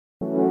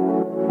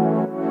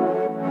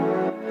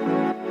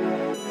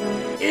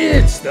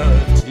It's the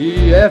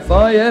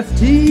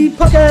TFIFT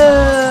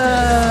Podcast!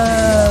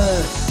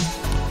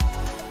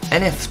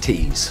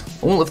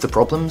 NFTs, all of the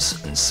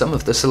problems and some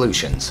of the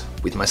solutions,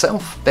 with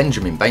myself,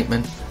 Benjamin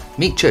Bateman,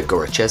 Mitya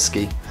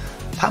Gorochevsky,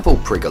 Pavel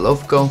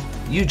Prigolovko,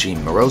 Eugene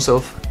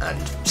Morozov,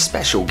 and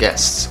special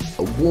guests,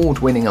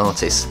 award-winning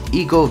artists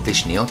Igor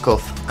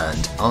Vishnyakov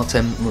and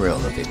Artem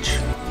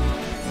Murilovich.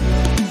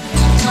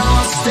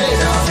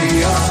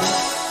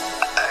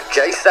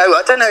 Okay, so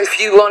I don't know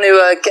if you want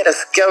to get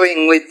us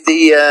going with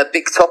the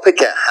big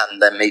topic at hand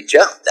then,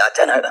 Mitya. I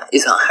don't know,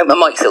 I hope my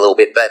mic's a little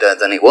bit better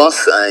than it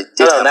was. I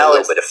did have a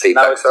little bit of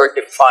feedback. Now it's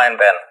totally fine,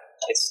 Ben.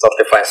 It's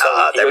totally fine.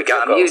 So there we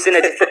go. I'm using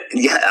a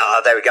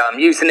there we go. I'm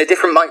using a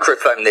different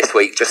microphone this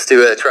week just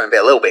to try and be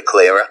a little bit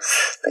clearer.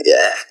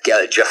 Yeah,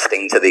 get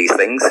adjusting to these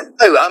things.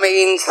 Oh, I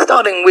mean,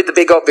 starting with the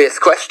big obvious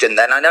question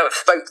then. I know I've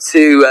spoke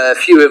to a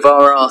few of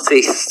our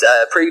artists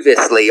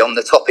previously on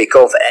the topic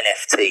of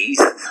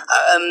NFTs,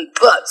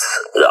 but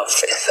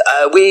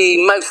we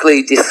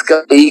mostly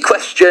discuss the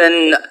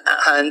question,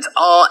 and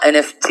are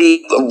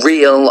NFT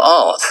real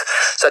art?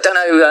 So I don't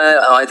know,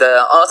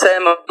 either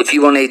Artem, if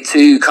you wanted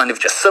to kind of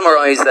just summarize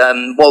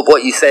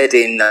what you said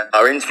in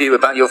our interview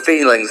about your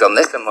feelings on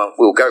this, and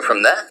we'll go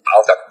from there.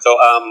 So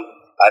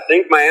I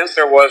think my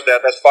answer was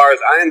that, as far as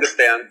I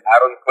understand, I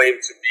don't claim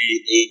to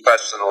be a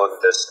professional on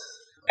this.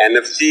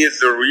 NFT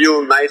is a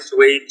real nice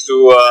way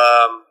to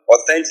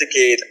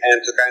authenticate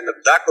and to kind of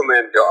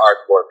document your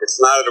artwork. It's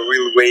not a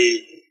real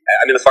way.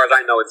 I mean, as far as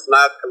I know, it's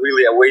not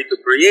really a way to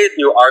create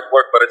new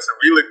artwork, but it's a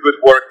really good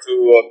work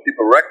to keep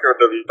a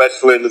record of,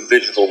 especially in the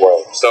digital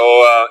world. So,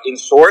 in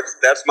short,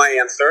 that's my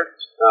answer.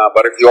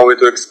 But if you want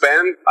me to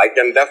expand, I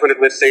can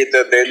definitely say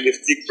that the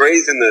NFT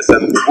craziness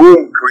and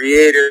boom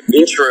created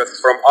interest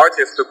from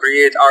artists to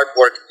create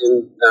artwork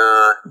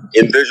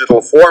in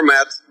digital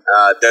format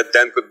that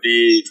then could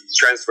be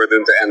transferred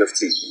into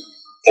NFT.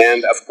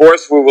 And of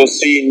course, we will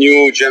see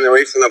new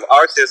generation of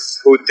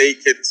artists who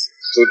take it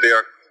to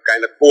their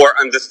kind of core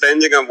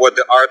understanding of what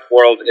the art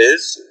world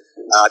is.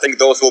 I think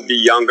those will be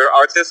younger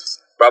artists,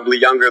 probably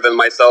younger than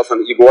myself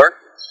and Igor,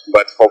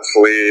 but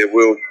hopefully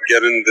we'll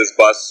get in this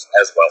bus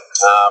as well.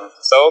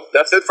 So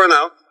that's it for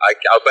now.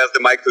 I'll pass the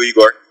mic to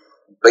Igor.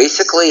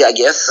 Basically, I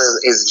guess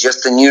it's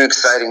just a new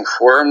exciting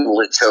form.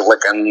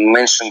 Like I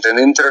mentioned in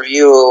an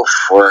interview,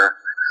 for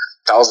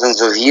thousands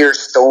of years,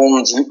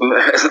 stone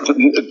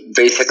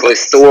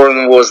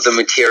was the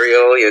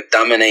material. It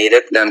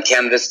dominated. Then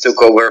canvas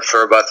took over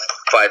for about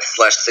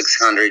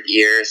 500-600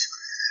 years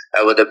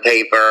with the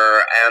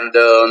paper, and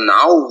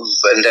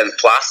then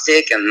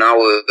plastic, and now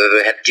we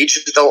have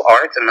digital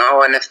art, and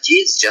now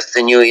NFT is just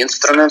a new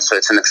instrument. So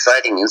it's an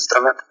exciting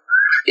instrument,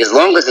 as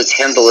long as it's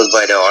handled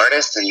by the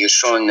artist and you're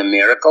showing the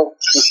miracle.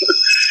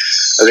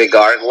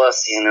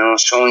 Regardless,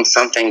 showing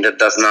something that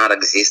does not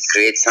exist,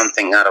 create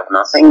something out of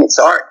nothing. It's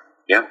art.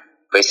 Yeah,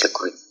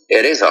 basically,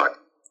 it is art.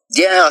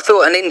 Yeah, I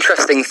thought an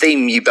interesting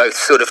theme you both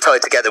sort of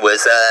tied together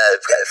was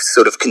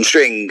sort of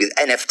construing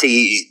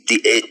NFT,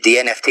 the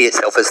NFT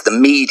itself as the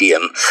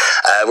medium,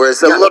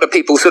 whereas a lot of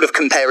people sort of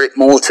compare it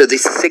more to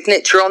this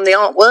signature on the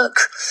artwork.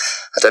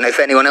 I don't know if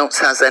anyone else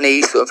has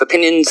any sort of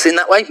opinions in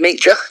that way.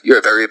 Mitya, you're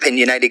a very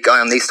opinionated guy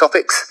on these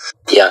topics.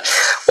 Yeah,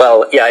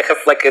 well, yeah, I have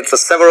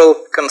it's several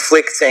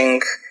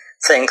conflicting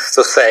things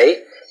to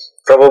say,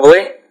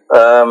 probably.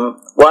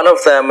 One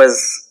of them is,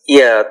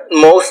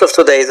 most of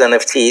today's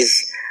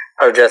NFTs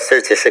are just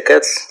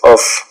certificates of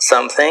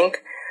something,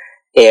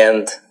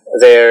 and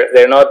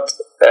they're not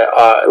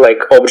like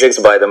objects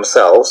by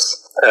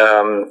themselves.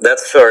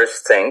 That's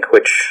first thing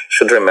which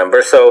should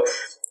remember. So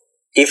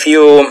if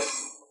you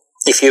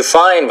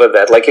find with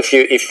that, like if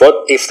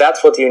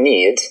that's what you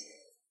need,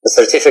 a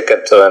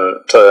certificate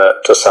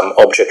to some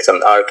object,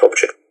 an art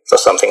object or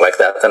something like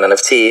that, an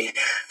NFT,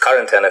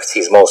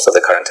 most of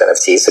the current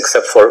NFTs,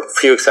 except for a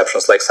few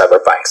exceptions like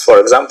cyberpunks, for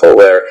example,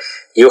 where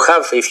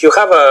if you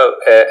have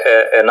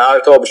an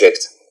art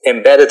object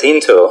embedded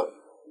into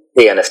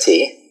the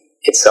NFT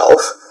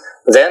itself,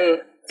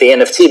 then the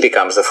NFT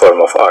becomes a form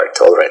of art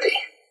already.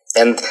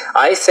 And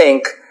I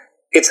think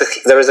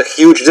there is a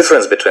huge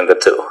difference between the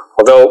two.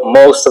 Although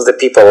most of the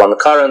people on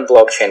current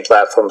blockchain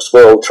platforms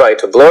will try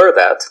to blur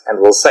that and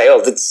will say, oh,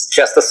 it's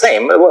just the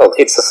same. Well,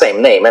 it's the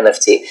same name,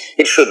 NFT.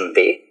 It shouldn't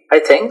be, I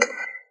think.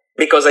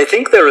 Because I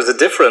think there is a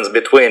difference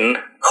between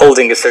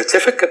holding a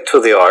certificate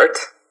to the art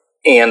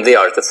and the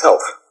art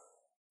itself,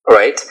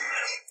 right?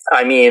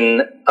 I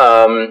mean,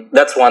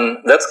 that's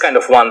kind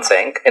of one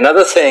thing.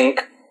 Another thing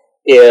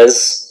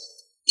is,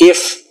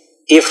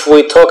 if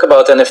we talk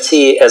about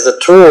NFT as a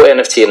true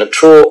NFT and a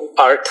true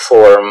art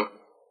form,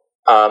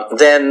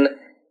 then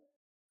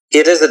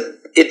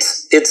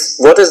it's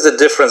what is the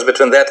difference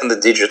between that and the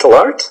digital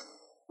art?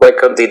 Like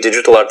the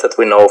digital art that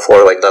we know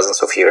for like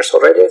dozens of years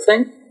already, I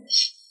think.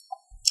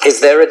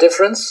 Is there a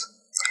difference?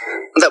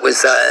 That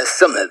was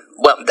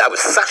that was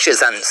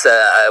Sasha's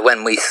answer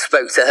when we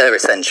spoke to her.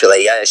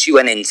 Essentially, she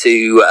went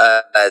into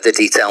the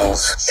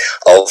details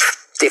of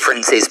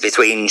differences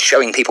between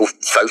showing people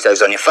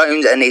photos on your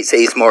phone and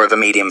it's more of a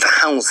medium for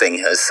housing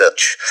as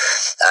such,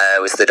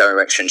 was the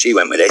direction she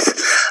went with this.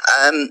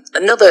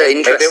 Another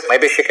interest.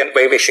 Maybe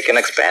she can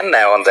expand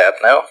now on that.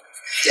 No,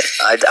 yeah,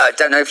 I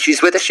don't know if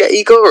she's with us yet,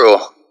 Igor, or.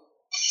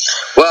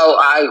 Well,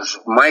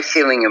 my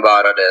feeling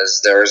about it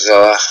is there's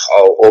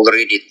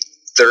already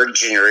third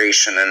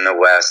generation in the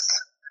West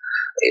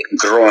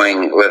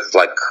growing with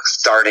like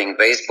starting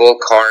baseball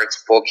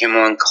cards,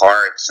 Pokemon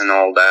cards, and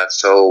all that.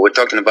 So we're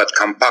talking about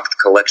compact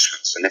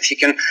collections, and if you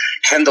can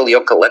handle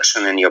your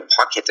collection in your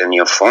pocket and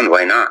your phone,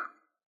 why not?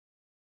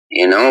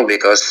 You know,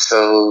 because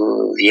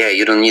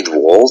you don't need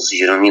walls,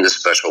 you don't need a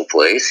special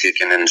place, you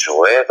can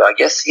enjoy it. I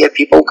guess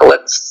people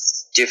collect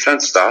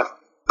different stuff,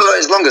 but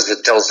as long as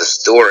it tells a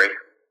story.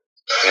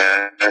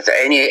 Yeah,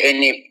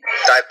 any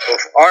type of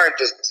art,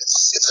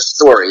 it's a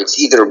story. It's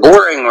either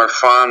boring or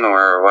fun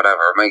or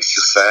whatever, makes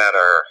you sad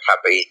or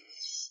happy.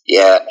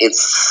 Yeah,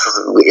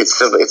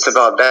 it's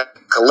about that.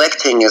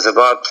 Collecting is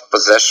about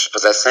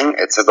possessing.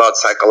 It's about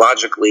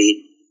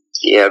psychologically.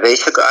 Yeah,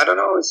 basically, I don't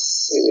know.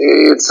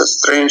 It's a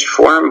strange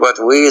form, but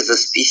we as a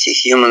species,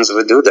 humans,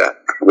 we do that.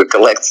 We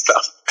collect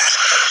stuff.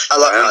 I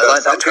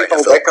like that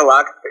people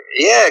collect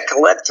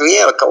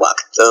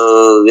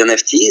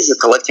NFTs.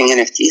 Collecting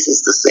NFTs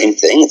is the same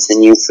thing. It's a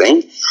new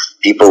thing.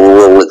 People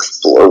will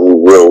explore.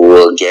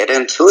 Will get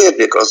into it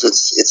because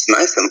it's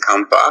nice and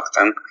compact.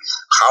 And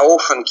how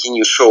often can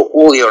you show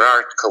all your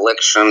art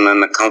collection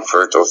in the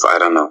comfort of, I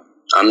don't know,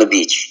 on the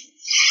beach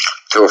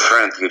to a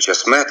friend you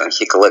just met, and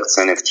he collects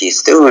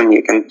NFTs too, and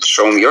you can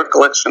show him your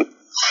collection.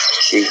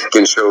 He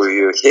can show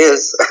you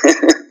his.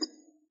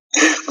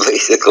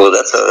 Basically,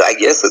 I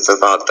guess it's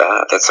about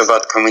that. It's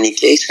about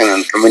communication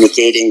and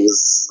communicating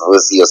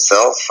with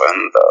yourself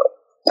and,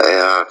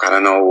 I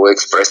don't know,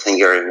 expressing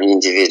your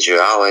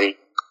individuality.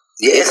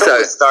 Yeah, it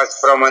always starts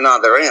from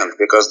another end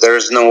because there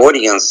is no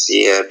audience.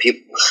 Yeah,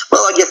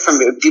 I guess a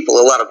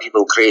lot of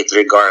people create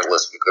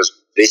regardless because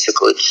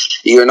basically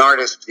you're an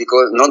artist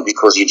not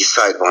because you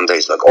decide one day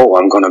it's like, oh,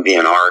 I'm going to be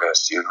an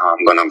artist,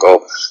 I'm going to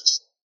go.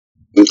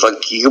 It's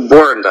like you're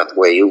born that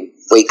way. You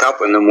wake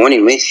up in the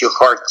morning, makes your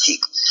heart tick.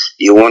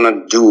 You want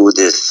to do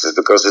this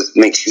because it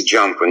makes you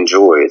jump and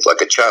enjoy it,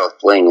 like a child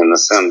playing in the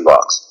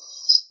sandbox.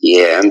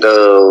 Yeah, and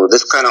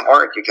this kind of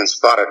art, you can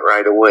spot it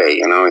right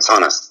away. It's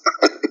honest.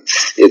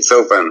 It's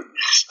open.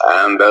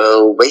 And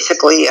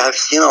basically, I've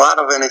seen a lot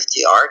of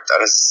NFT art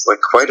that is like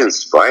quite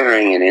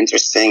inspiring and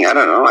interesting. I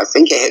don't know. I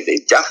think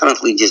it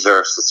definitely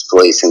deserves its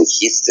place in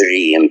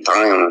history and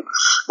time,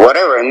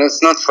 whatever. And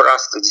it's not for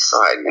us to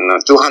decide.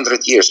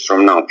 200 years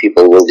from now,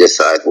 people will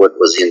decide what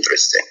was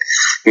interesting.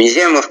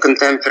 Museum of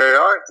Contemporary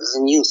Art is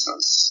a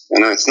nuisance.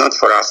 It's not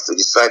for us to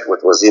decide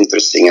what was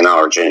interesting in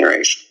our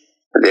generation.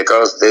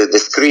 Because the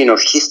screen of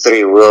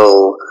history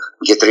will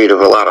get rid of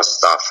a lot of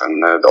stuff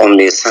and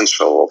only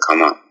essential will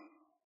come up.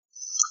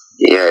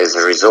 Yeah, as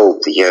a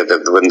result,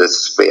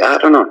 I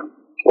don't know.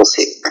 We'll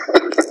see.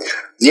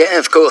 Yeah,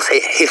 of course,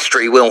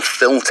 history will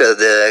filter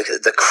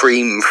the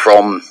cream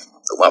from,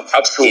 well,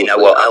 absolutely. You know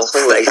what else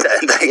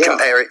they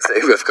compare it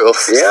to, of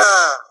course. Yeah.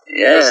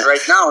 Because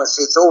right now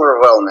it's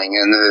overwhelming,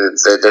 and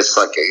that's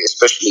like,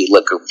 especially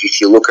like if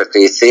you look at the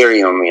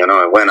Ethereum,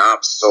 it went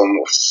up so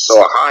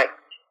high.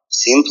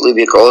 Simply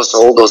because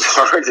all those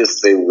artists,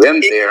 they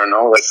went there and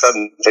all of a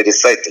sudden they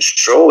decide to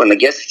show, and the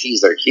guest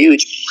fees are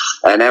huge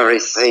and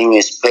everything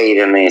is paid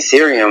in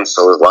Ethereum.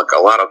 So like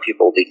a lot of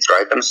people, they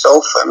try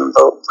themselves and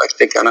like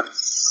they kind of,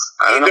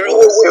 I don't know,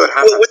 we'll see what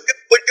happens.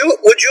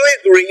 Would you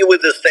agree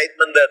with the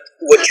statement that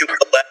what you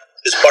collect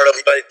is part of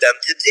your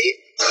identity?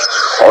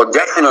 Oh,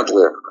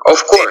 definitely.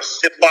 Of course.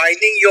 It's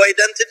defining your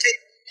identity?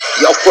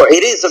 Yeah, of course,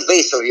 it is the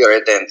base of your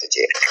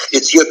identity.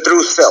 It's your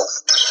true self.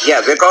 Yeah,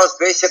 because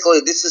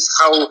basically this is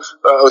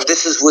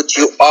what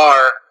you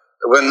are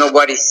when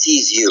nobody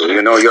sees you,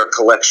 your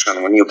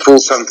collection. When you pull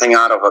something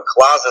out of a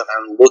closet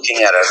and looking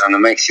at it and it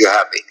makes you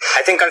happy.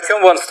 I think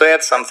Artyom wants to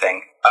add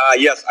something.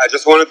 Yes, I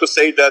just wanted to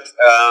say that,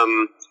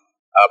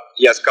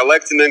 yes,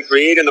 collecting and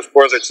creating, of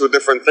course, are two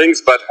different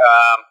things, but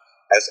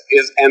as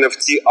is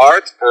NFT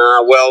art,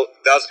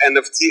 does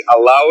NFT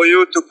allow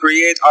you to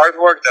create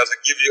artwork? Does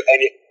it give you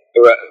any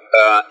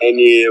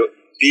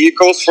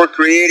vehicles for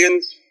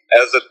creating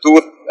as a tool?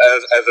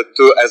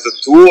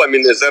 I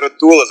mean, is that a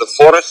tool as a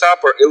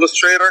Photoshop or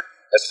Illustrator?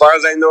 As far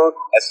as I know,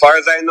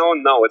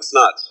 no, it's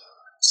not.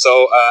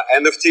 So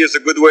NFT is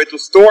a good way to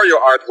store your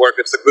artwork.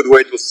 It's a good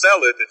way to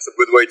sell it. It's a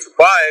good way to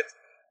buy it,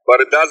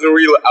 but it doesn't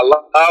really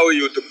allow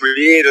you to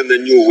create in a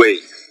new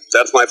way.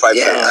 That's my 5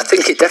 cents. Yeah, I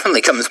think it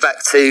definitely comes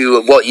back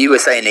to what you were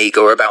saying,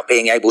 Igor, about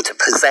being able to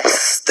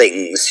possess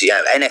things.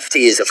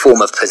 NFT is a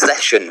form of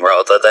possession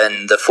rather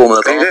than the form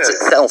of art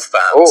itself,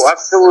 perhaps. Oh,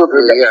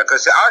 absolutely, yeah,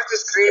 because art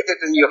is created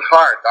in your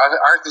heart.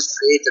 Art is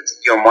created in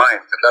your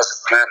mind. It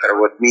doesn't matter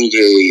what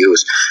media you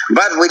use.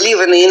 But we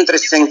live in an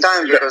interesting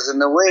time because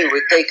in a way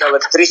we take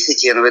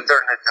electricity and we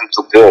turn it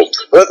into gold.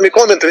 Let me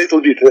comment a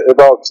little bit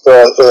about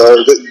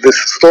the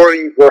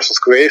storing versus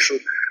creation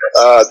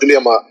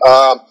dilemma.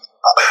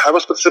 I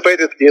was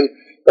participated in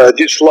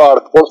digital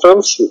art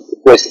conference. It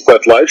was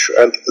quite large,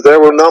 and there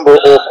were a number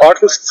of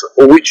artists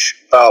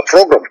which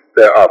programmed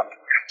their art.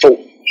 So,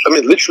 I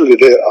mean, literally,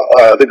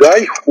 the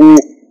guy who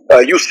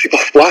used C++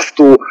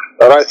 to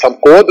write some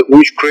code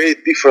which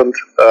create different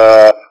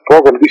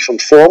program,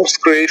 different forms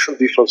creation,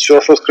 different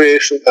surface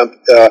creation, and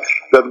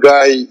that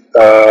guy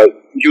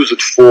use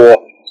it for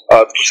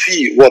to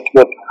see what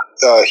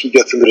he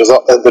gets in the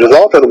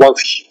result, and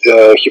once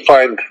he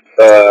find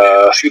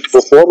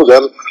suitable form,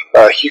 then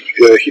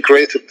he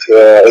creates it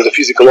as a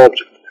physical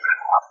object.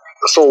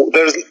 So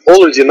there's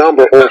already a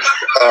number of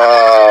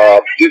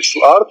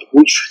digital art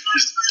which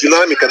is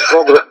dynamic and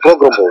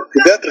programmable.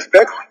 In that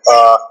respect,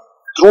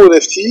 through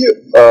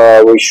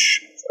NFT,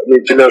 which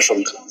you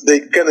mentioned, they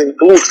can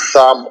include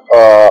some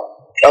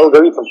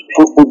algorithms,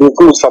 could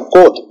include some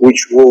code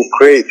which will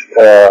create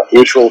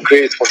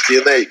for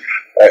DNA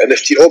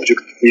NFT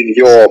object in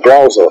your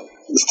browser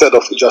instead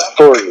of just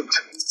storing it.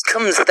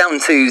 Comes down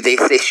to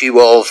this issue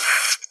of,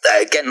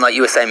 again, like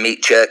you were saying,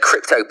 Mitja,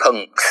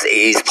 CryptoPunks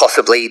is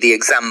possibly the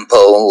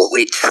example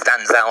which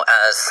stands out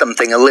as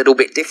something a little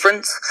bit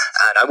different.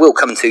 And I will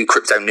come to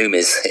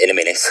CryptoNumis in a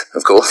minute,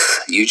 of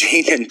course.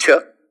 Eugene and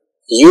Chuck.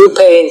 You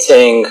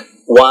painting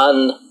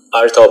one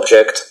art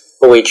object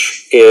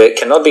which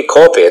cannot be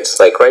copied,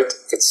 like, right?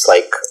 It's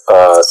like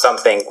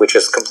something which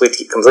is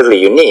completely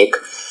unique,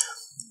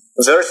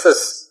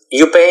 versus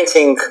you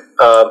painting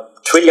a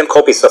trillion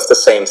copies of the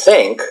same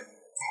thing.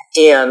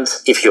 And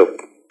if you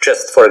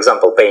just, for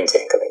example,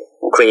 painting,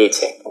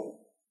 creating,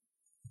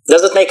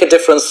 does it make a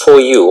difference for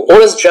you,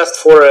 or is it just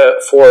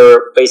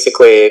for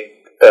basically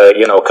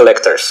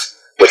collectors,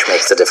 which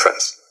makes the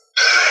difference?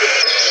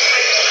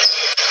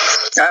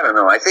 I don't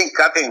know. I think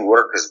copying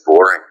work is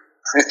boring.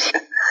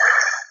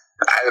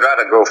 I'd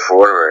rather go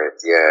forward,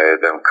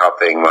 than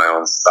copying my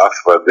own stuff.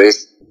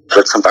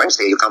 But sometimes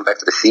you come back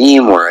to the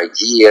theme or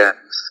idea.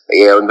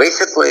 And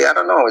basically, I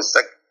don't know. It's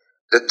like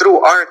the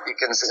true art. You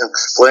can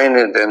explain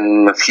it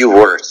in a few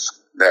words.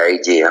 The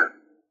idea,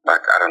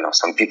 like, I don't know.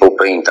 Some people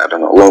paint, I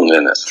don't know,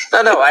 loneliness.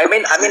 No. I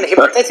mean,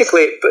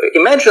 hypothetically,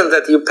 imagine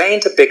that you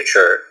paint a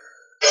picture.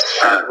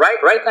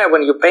 Right now,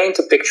 when you paint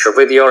a picture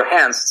with your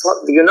hands,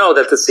 you know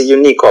that it's a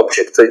unique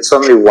object. It's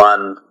only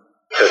one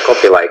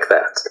copy like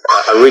that,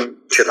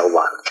 original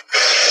one.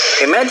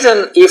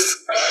 Imagine if,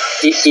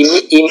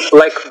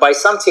 like, by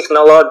some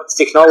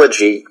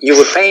technology, you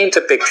would paint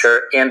a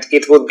picture and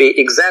it would be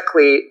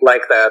exactly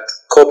like that,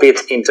 copied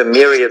into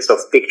myriads of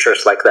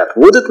pictures like that.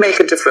 Would it make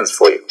a difference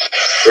for you?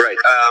 Right.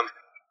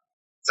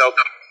 So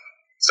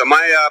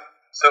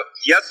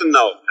yes and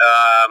no.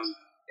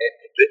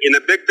 In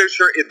a big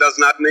picture, it does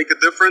not make a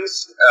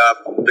difference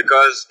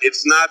because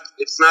it's not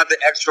the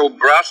actual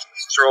brush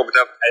stroke.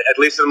 At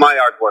least in my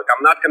artwork,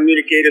 I'm not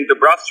communicating the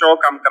brush stroke.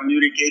 I'm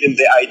communicating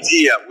the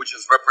idea, which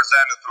is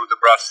represented through the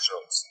brush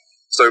strokes.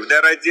 So if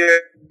that idea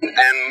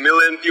and a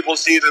million people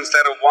see it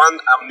instead of one,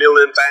 I'm a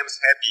million times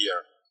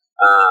happier.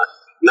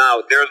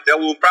 Now there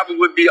will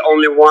probably be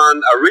only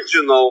one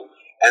original,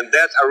 and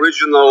that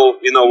original,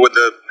 with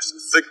a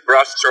thick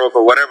brush stroke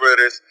or whatever it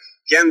is,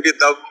 can be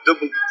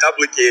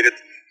duplicated.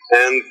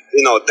 And,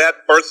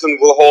 that person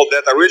will hold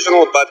that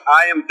original, but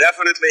I am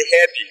definitely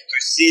happy to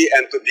see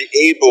and to be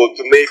able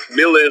to make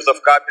millions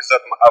of copies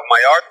of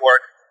my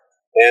artwork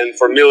and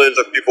for millions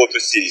of people to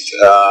see.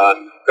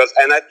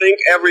 And I think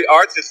every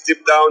artist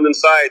deep down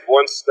inside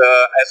wants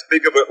as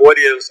big of an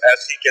audience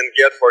as he can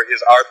get for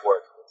his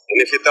artwork.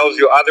 And if he tells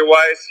you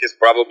otherwise, he's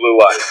probably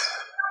lying.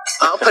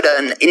 I'll put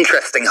an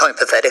interesting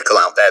hypothetical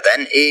out there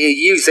then.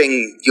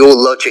 Using your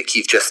logic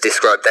you've just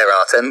described there,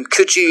 Artem,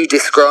 could you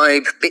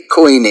describe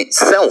Bitcoin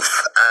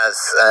itself as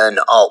an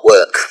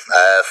artwork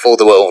for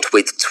the world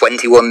with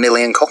 21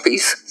 million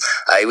copies?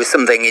 It was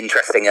something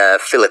interesting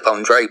Philip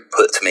Andre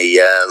put to me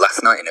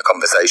last night in a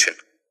conversation.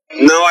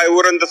 No, I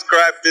wouldn't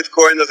describe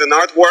Bitcoin as an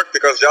artwork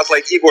because just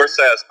like Igor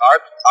says,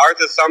 art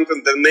is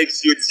something that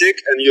makes you tick,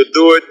 and you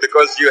do it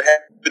because you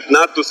have it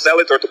not to sell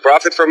it or to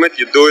profit from it.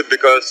 You do it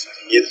because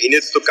it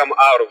needs to come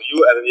out of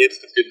you and it needs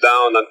to be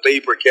down on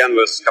paper,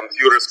 canvas,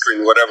 computer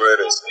screen, whatever it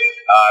is.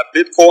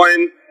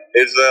 Bitcoin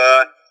is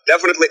a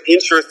definitely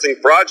interesting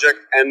project,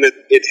 and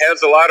it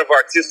has a lot of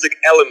artistic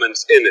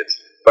elements in it,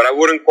 but I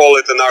wouldn't call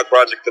it an art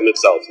project in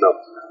itself, no.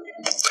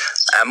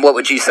 And what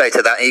would you say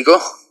to that, Igor?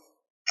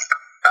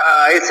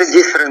 It's a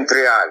different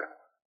reality.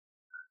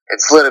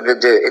 It's a little bit.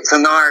 It's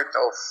an art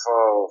of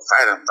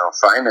I don't know,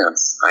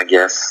 finance. I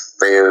guess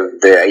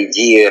the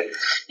idea,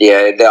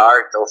 the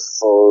art of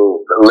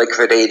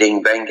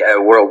liquidating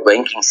world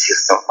banking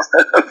system.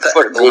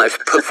 Almost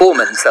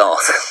performance art.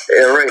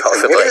 Right.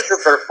 Possibly. It is a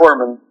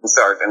performance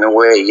art in a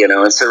way.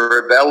 It's a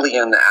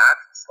rebellion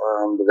act,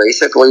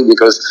 basically,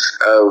 because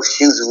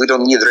since we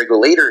don't need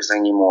regulators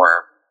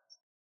anymore.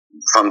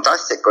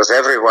 Fantastic, because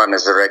everyone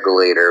is a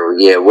regulator.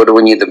 What do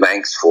we need the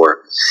banks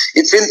for?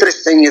 It's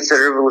interesting. It's a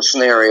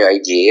revolutionary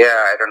idea.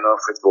 I don't know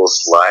if it will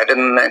slide in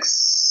the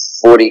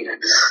next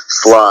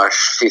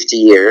 40/50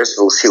 years.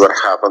 We'll see what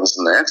happens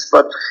next,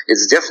 but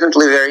it's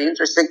definitely very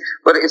interesting.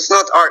 But it's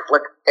not art.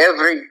 Like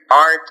every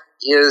art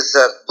is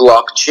a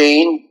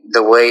blockchain.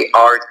 The way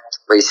art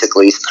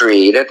basically is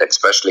created,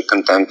 especially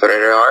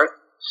contemporary art.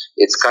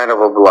 It's kind of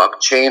a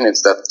blockchain.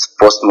 It's that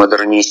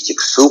postmodernistic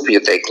soup. You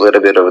take a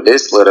little bit of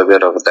this, a little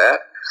bit of that.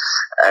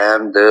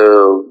 And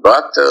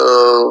but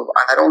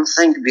I don't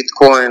think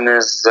Bitcoin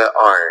is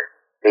art.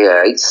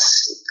 Yeah,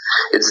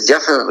 it's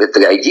definitely,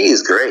 the idea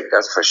is great.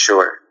 That's for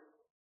sure.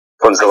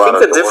 I think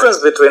the difference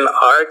between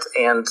art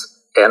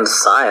and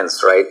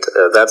science, right?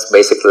 That's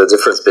basically the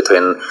difference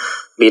between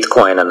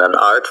Bitcoin and an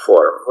art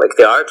form. Like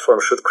the art form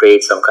should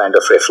create some kind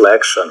of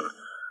reflection.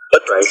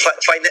 But right?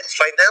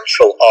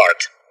 Financial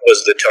art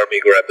was the term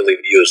Igor, I believe,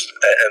 used,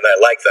 and I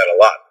like that a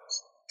lot.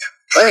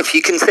 Well, if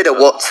you consider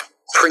what's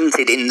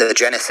printed in the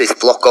Genesis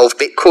block of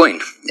Bitcoin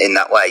in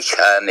that way,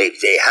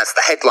 it has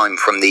the headline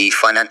from the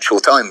Financial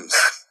Times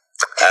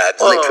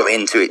literally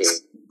into it.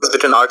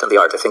 Between art and the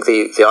art, I think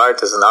the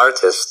art is an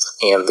artist,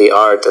 and the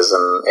art is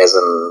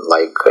an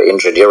like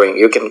engineering.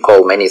 You can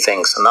call many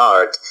things an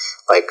art,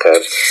 like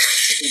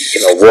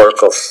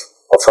work of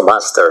a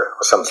master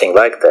or something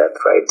like that,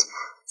 right?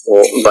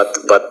 Well,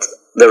 but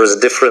there is a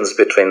difference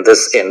between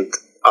this and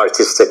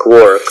artistic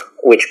work,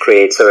 which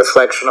creates a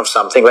reflection of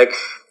something. Like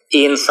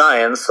in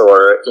science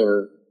or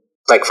in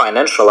like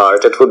financial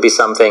art, it would be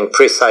something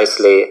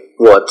precisely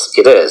what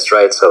it is,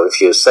 right? So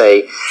if you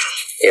say,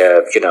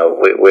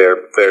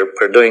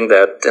 we're doing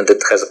that, and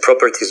it has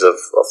properties of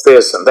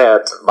this and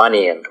that,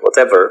 money and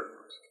whatever,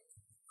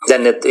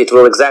 then it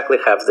will exactly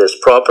have these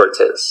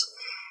properties.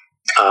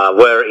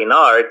 Where in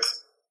art,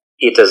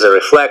 it is a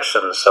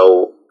reflection,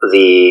 so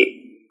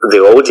the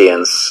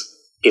audience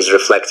is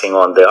reflecting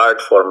on the art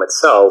form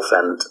itself,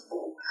 and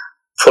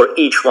for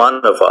each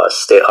one of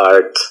us, the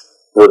art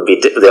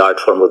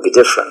form would be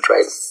different,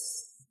 right?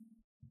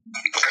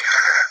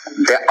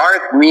 The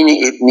art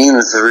meaning, it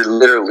means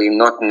literally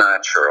not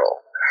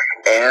natural.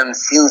 And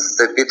since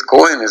the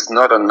Bitcoin is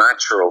not a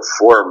natural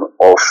form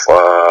of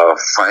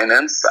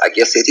finance, I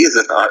guess it is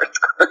an art.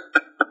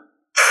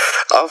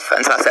 Oh,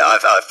 fantastic.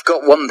 I've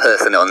got one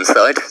person on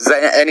side. Does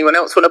anyone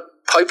else want to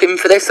pipe in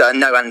for this? I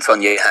know,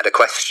 Anton, you had a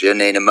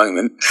question in a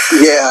moment.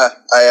 Yeah,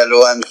 hi,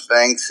 hello, and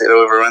thanks.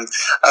 Hello, everyone.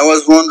 I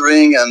was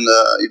wondering, and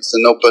it's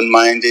an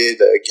open-minded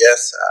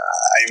guess,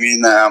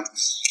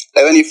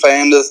 even if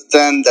I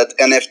understand that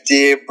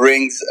NFT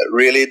brings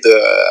really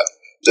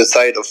the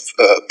side of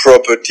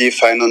property,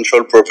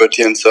 financial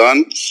property, and so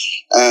on,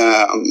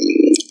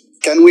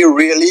 can we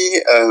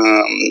really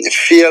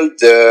feel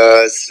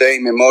the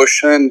same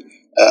emotion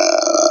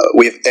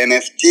with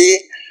NFT,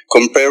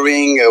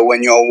 comparing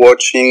when you're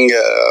watching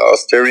or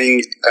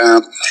staring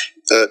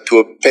to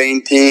a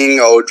painting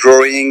or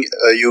drawing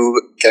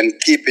you can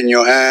keep in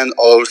your hand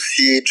or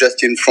see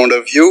just in front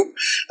of you,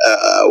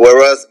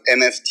 whereas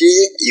NFT,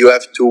 you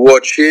have to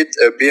watch it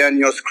behind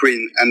your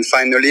screen, and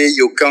finally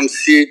you can't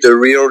see the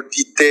real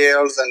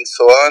details and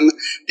so on,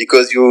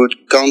 because you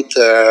can't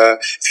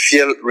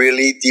feel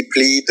really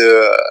deeply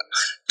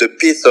the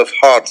piece of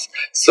art.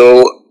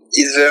 So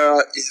is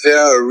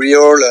there a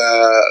real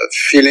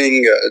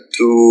feeling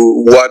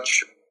to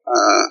watch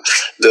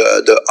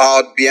the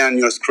art behind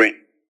your screen?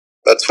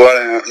 That's what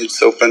it's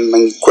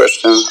open-minded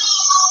question.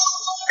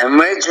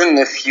 Imagine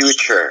the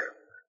future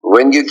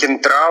when you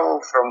can travel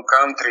from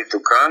country to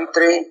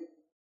country.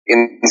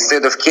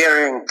 Instead of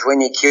carrying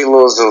 20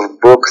 kilos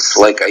of books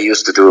like I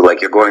used to do,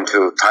 like you're going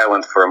to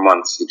Thailand for a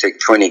month, you take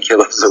 20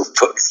 kilos of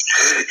books.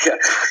 Yeah,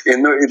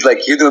 it's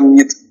like you don't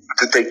need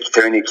to take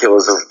 20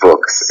 kilos of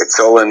books. It's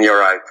all in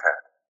your iPad.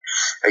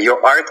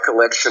 Your art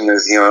collection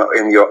is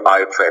in your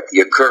iPad.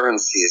 Your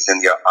currency is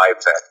in your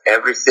iPad.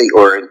 Everything,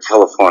 or in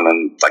telephone,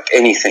 and like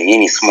anything,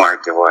 any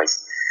smart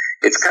device.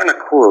 It's kind of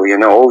cool,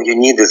 all you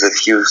need is a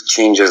few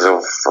changes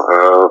of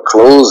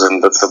clothes,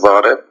 and that's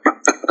about it.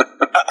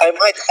 I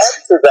might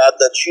add to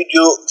that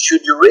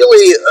should you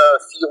really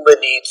feel the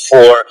need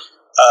for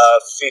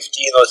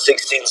 15th or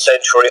 16th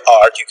century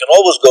art, you can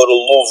always go to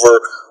Louvre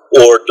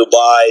or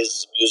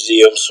Dubai's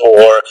museums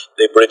or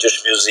the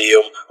British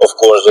Museum, of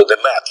course, or the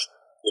Met,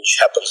 which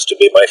happens to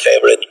be my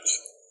favorite.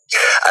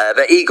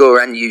 But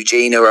Igor and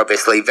Eugene are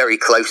obviously very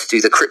close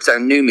to the Crypto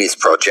Numis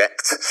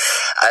project.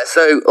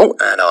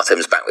 And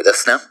Artem's back with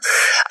us now.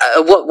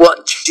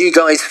 What do you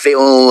guys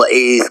feel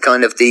is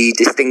kind of the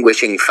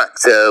distinguishing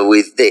factor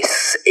with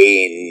this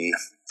in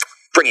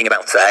bringing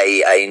about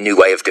a new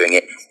way of doing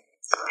it?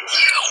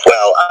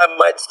 Well, I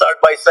might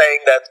start by saying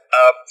that,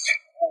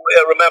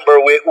 remember,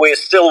 we're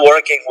still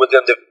working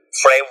within the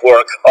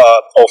framework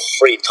of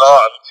Free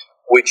Ton,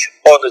 which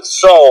on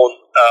its own,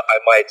 I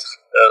might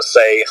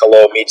say,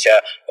 hello,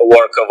 Mitya, a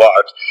work of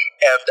art.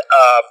 And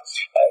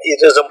it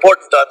is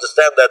important to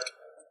understand that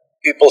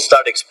people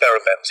start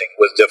experimenting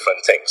with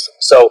different things.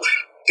 So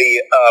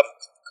the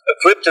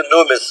Crypto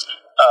Numis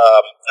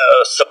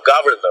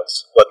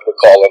subgovernance, what we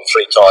call on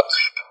Free Ton,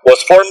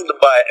 was formed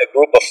by a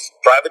group of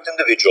private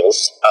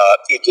individuals.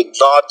 It did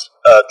not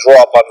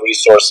draw upon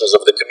resources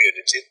of the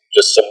community.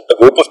 Just a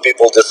group of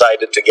people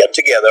decided to get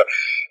together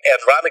and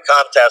run a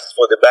contest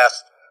for the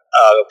best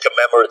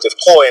commemorative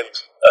coin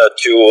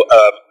to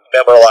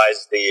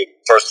memorialize the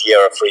first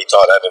year of Free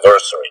Ton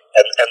anniversary.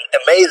 And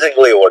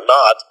amazingly or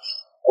not,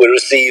 we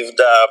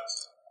received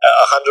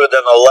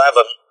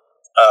 111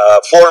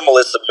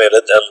 formally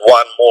submitted and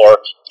one more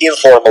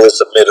informally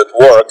submitted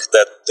work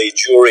that the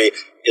jury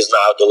is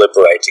now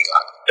deliberating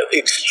on.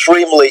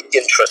 Extremely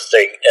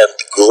interesting and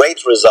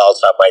great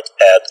results, I might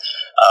add.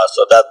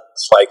 So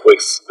that's my quick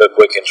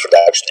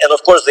introduction. And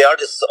of course, the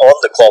artists on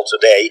the call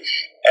today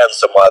and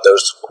some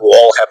others who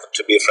all happen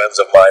to be friends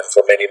of mine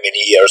for many,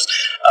 many years,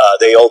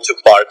 they all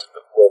took part.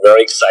 We're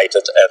very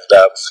excited.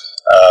 And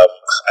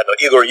I know,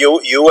 Igor,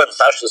 you and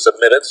Sasha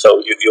submitted,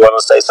 so you want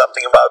to say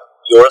something about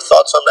your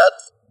thoughts on that?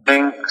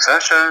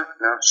 Sasha?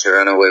 No, she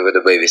ran away with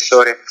the baby.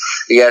 Sorry.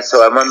 Yeah,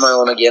 so I'm on my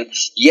own again.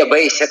 Yeah,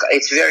 basically,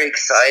 it's very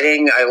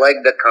exciting. I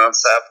like the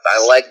concept.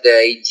 I like the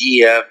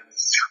idea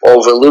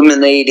of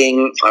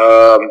illuminating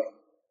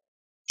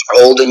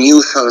all the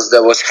nuisance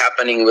that was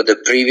happening with the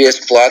previous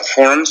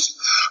platforms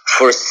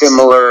for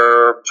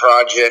similar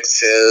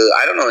projects.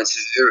 I don't know.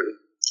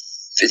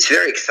 It's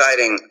very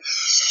exciting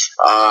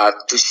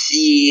to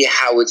see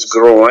how it's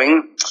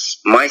growing.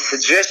 My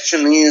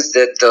suggestion is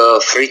that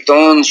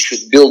Freeton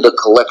should build a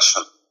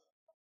collection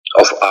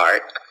of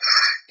art.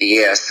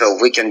 Yeah, so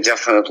we can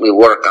definitely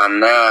work on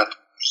that.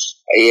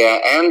 Yeah,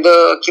 and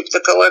keep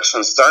the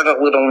collection. Start a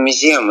little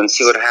museum and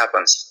see what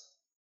happens.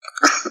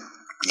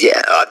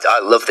 Yeah, I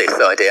love this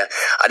idea.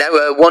 I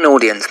know one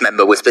audience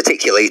member was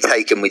particularly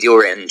taken with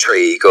your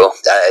entry, Igor,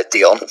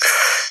 Dion,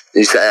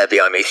 who's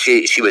behind me.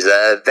 She was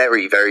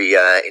very, very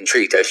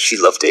intrigued. She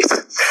loved it.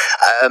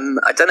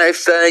 I don't know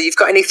if you've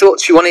got any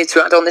thoughts you wanted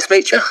to add on this,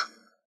 Mitya?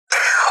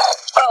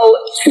 Well,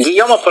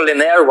 Guillaume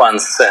Apollinaire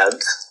once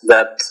said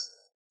that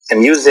a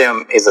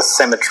museum is a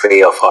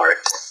cemetery of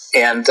art.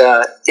 And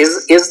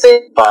is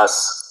it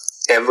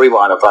us, every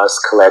one of us,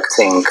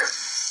 collecting,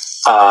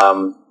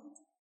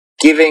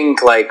 giving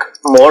like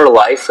more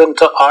life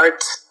into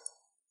art?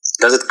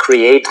 Does it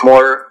create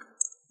more,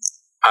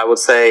 I would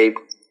say,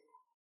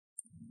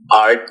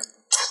 art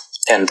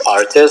and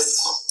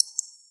artists?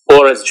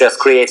 Or it's just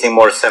creating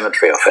more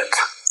cemetery of it?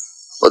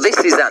 Well, this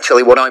is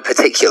actually what I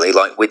particularly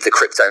like with the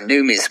Crypto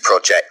Numis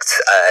project.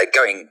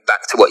 Going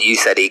back to what you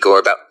said, Igor,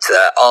 about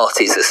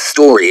art is a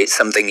story. It's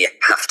something you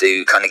have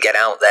to kind of get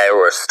out there,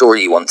 or a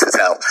story you want to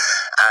tell.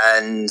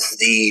 And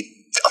the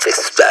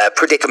obvious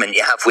predicament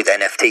you have with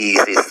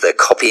NFTs is the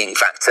copying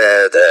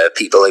factor, the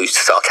people who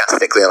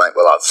sarcastically are like,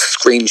 well, I've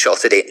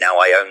screenshotted it, now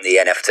I own the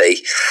NFT.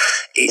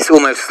 It's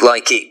almost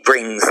like it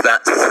brings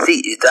that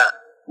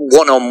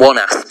one-on-one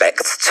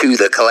aspect to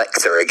the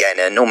collector again,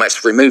 and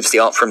almost removes the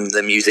art from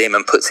the museum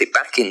and puts it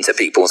back into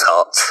people's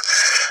hearts.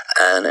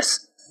 And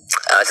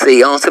I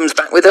see Artem's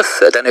back with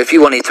us. I don't know if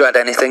you wanted to add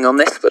anything on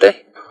this,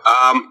 buddy.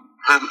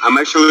 I'm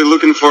actually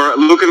looking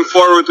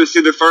forward to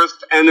see the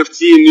first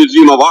NFT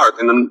museum of art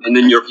in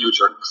the near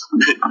future.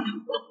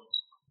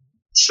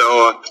 So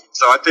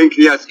I think,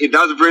 yes, it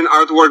does bring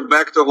artwork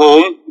back to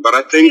home, but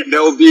I think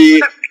there will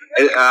be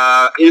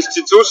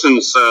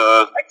institutions.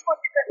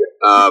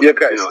 Yeah,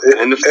 guys.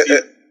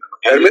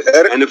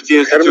 NFT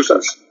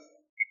institutions.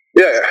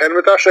 Yeah,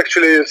 Hermitage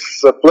actually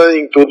is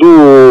planning to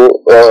do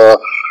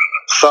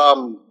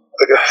some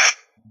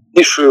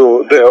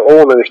issue their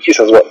own NFTs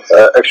as well,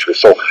 actually.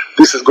 So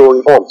this is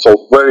going on.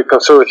 So very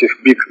conservative,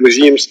 big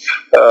museums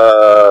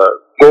go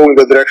in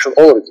the direction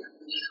already.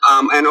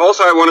 And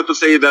also I wanted to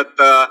say that,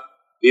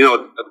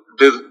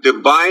 the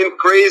buying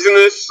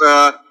craziness,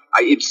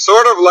 it's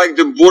sort of like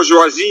the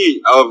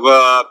bourgeoisie of,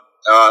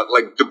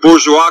 like the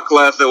bourgeois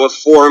class that was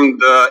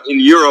formed in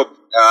Europe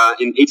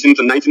in 18th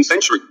and 19th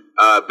century.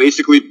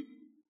 Basically,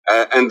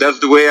 and that's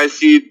the way I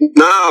see it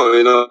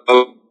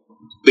now,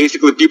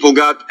 Basically, people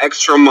got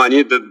extra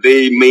money that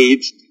they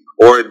made,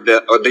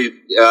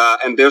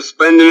 and they're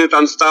spending it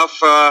on stuff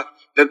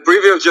that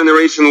previous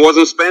generation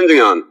wasn't spending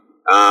on.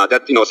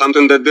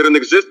 Something that didn't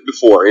exist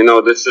before.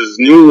 This is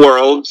new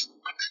world,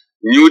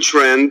 new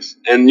trend,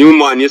 and new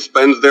money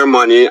spends their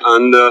money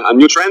on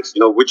new trends.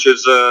 Which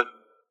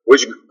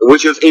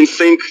is in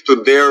sync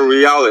to their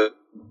reality,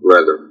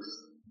 rather.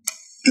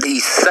 The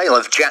sale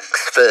of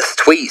Jack's first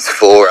tweets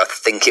for, I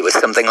think it was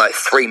something like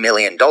 $3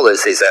 million,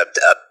 is a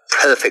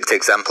perfect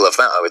example of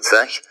that, I would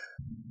say.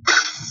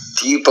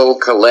 People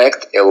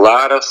collect a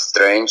lot of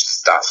strange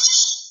stuff.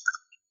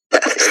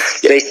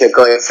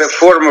 Basically, it's a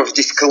form of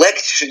this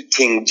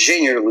collecting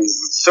generally,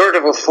 sort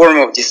of a form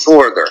of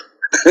disorder.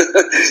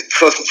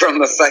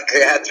 From a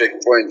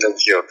psychiatric point of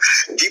view,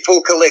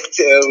 people collect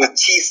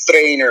tea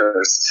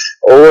strainers,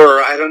 or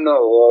I don't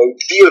know,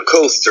 beer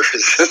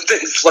coasters and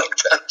things like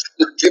that.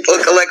 People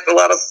collect a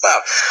lot of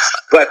stuff.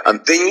 But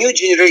the new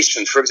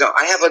generation, for example,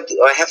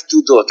 I have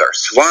two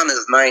daughters. One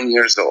is 9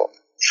 years old.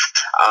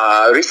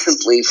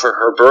 Recently, for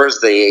her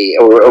birthday,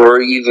 or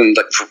even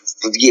like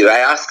I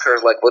asked her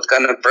like what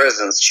kind of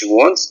presents she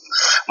wants.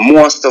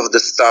 Most of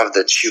the stuff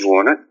that she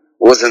wanted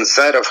was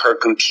inside of her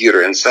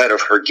computer, inside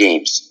of her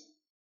games.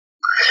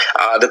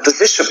 The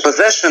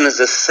possession is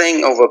a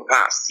thing of a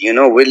past.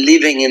 We're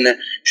living in a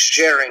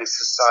sharing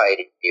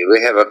society.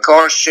 We have a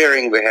car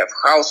sharing, we have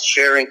house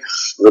sharing,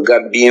 we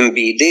got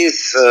B&B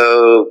this,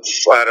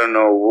 I don't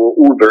know,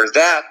 Uber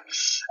that.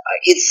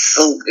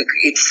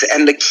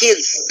 And the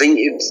kids,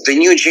 the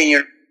new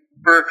generation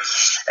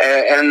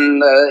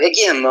Again,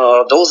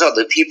 those are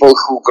the people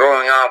who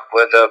growing up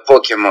with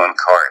Pokemon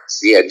cards.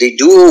 Yeah, they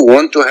do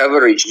want to have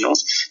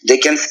originals. They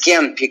can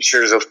scan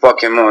pictures of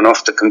Pokemon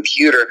off the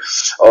computer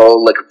or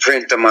like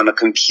print them on a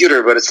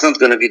computer, but it's not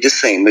going to be the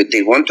same. But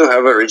they want to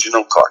have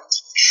original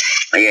cards.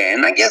 Yeah,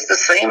 and I guess the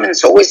same.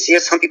 It's always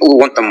some people who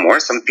want them more,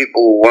 some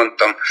people who want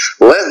them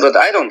less. But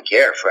I don't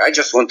care. I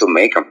just want to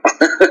make them.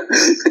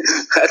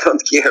 I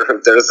don't care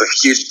if there's a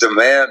huge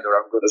demand or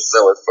I'm going to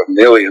sell it for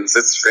millions.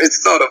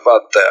 It's not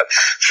about that.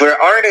 For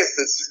artists,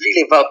 it's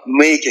really about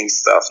making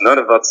stuff, not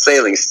about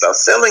selling stuff.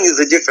 Selling is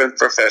a different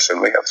profession.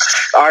 We have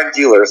art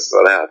dealers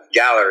for that,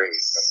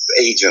 galleries,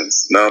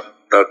 agents, not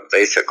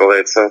basically.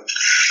 It's an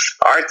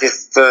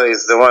artist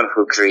is the one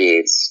who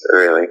creates,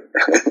 really.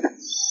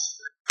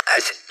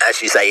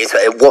 As you say, it's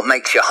what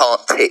makes your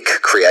heart tick,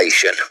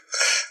 creation.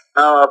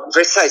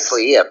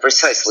 Precisely.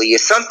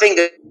 It's something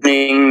that,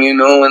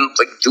 and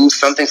like do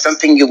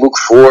something you look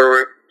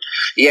forward.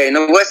 Yeah, in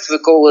the West we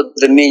call it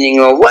the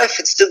meaning of life.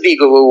 It's too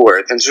big of a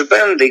word. In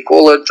Japan they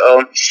call it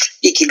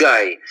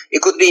ikigai.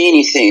 It could be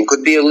anything. It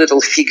could be a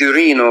little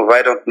figurine of,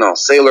 I don't know,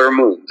 Sailor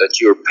Moon that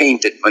you're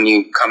painted when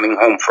you're coming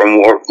home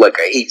from work, like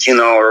an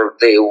 18-hour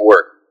day of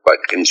work.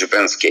 Like in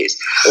Japan's case.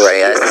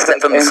 Right, a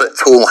 7-foot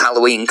tall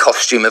Halloween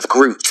costume of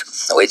Groot,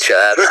 which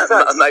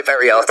my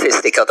very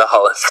artistic other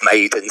half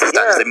made and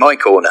stands in my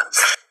corner.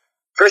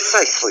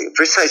 Precisely.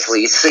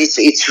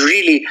 It's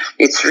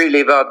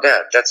really about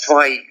that. That's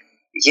why,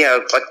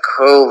 when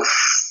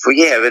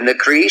the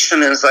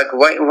creation is like,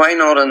 why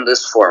not in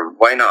this form?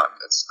 Why not?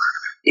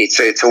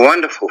 It's a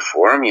wonderful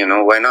form,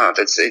 why not?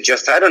 It's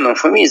just, I don't know,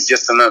 for me it's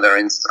just another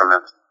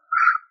instrument.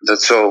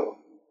 That's all.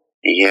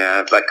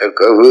 Yeah,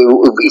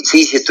 it's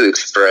easy to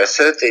express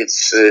it.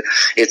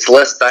 It's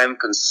less time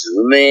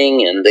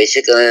consuming, and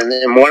basically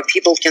more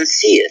people can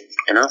see it.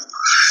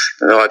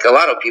 Like a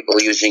lot of people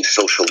using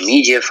social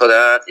media for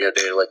that. Yeah,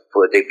 they're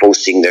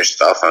posting their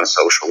stuff on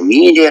social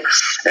media,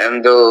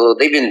 and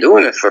they've been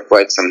doing it for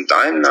quite some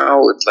time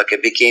now. It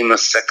became a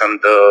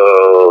second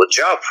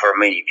job for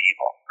many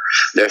people.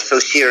 They're so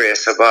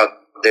serious about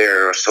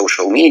their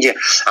social media.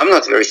 I'm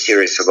not very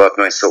serious about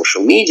my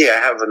social media.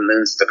 I have an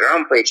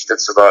Instagram page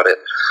that's about it,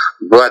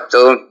 but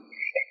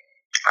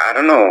I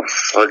don't know.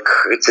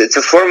 It's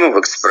a form of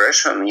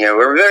expression. Yeah,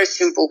 we're very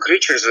simple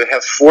creatures. We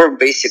have 4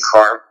 basic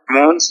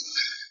hormones,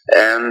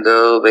 and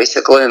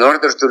basically, in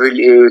order to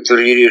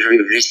really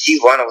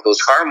receive one of those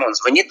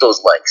hormones, we need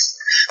those likes.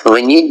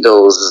 We need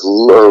those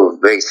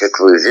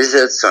basically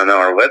visits on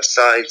our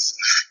websites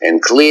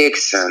and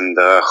clicks and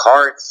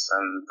hearts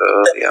and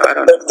I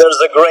don't know.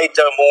 There's a great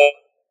move.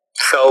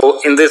 So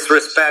in this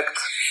respect,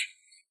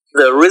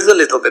 there is a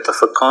little bit of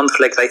a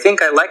conflict. I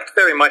think I liked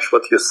very much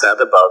what you said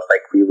about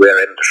we were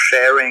in the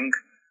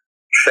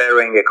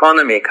sharing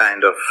economy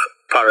kind of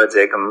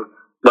paradigm,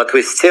 but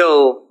we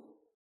still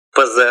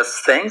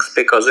possess things,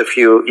 because if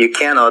you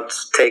cannot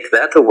take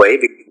that away,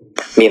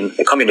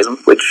 communism,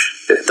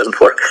 which doesn't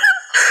work.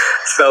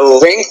 So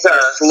things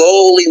are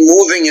slowly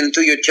moving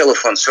into your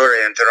telephone.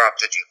 Sorry, I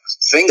interrupted you.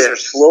 Things are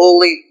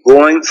slowly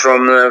going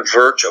from the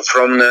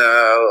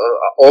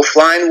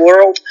offline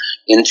world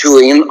into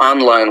an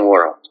online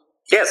world.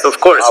 Yes, of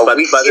course. But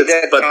we see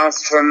that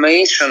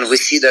transformation. We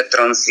see that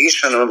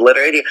transition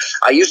already.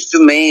 I used to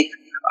make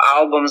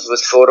albums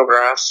with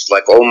photographs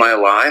all my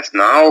life.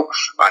 Now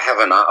I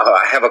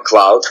have a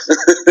cloud,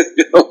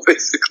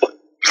 basically.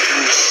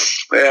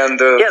 And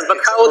yes, but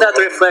how that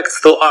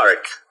reflects to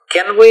art?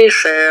 Can we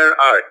share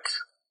art?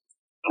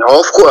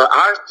 Of course,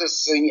 art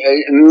is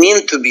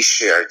meant to be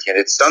shared. Yeah,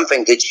 it's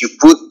something that you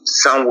put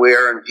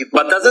somewhere and people.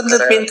 But doesn't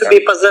it mean to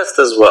be possessed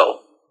as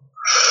well?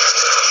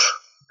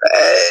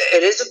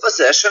 It is a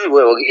possession.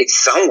 Well, it's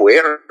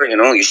somewhere.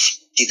 You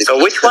see the. So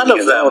which one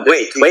of them?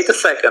 Wait a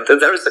second.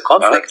 There is a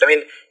conflict.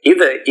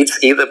 It's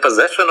either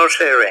possession or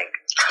sharing.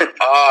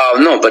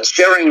 No, but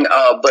sharing.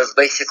 But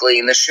basically,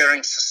 in a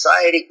sharing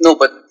society, no.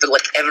 But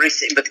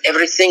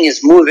everything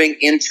is moving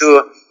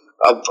into.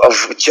 Of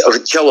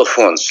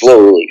telephone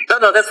slowly.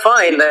 No, that's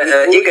fine.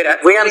 Igor,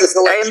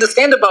 I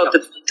understand about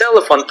the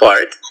telephone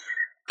part,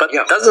 but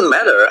it doesn't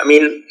matter.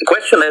 The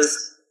question is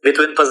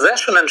between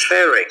possession and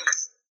sharing.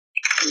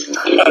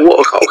 How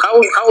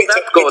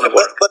that going to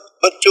work?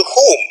 But to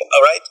whom?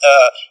 Right?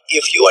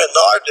 If you are an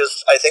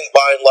artist, I think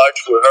by and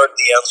large we heard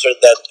the answer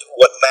that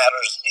what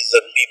matters is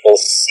that people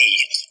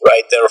see it.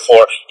 Right?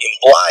 Therefore,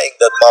 implying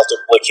that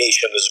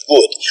multiplication is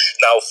good.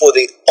 Now, for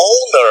the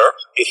owner,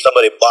 if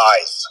somebody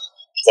buys,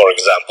 for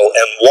example,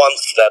 and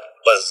wants that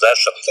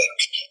possession thing,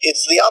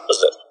 it's the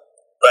opposite,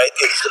 right?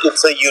 It's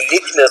a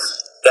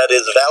uniqueness that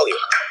is valued.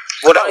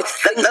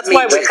 That's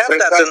why we have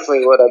that.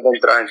 Exactly what I've been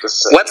trying to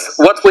say.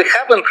 What we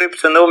have in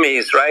cryptonomy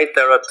is, right,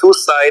 there are 2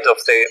 sides of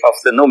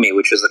the nomi,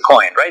 which is a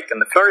coin, right?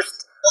 And the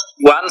first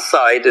one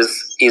side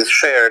is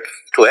shared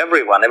to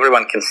everyone.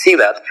 Everyone can see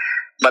that.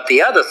 But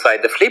the other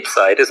side, the flip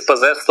side, is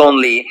possessed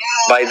only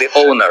by the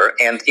owner,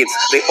 and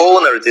it's the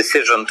owner's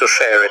decision to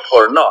share it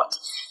or not.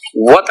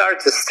 What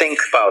artists think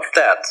about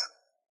that?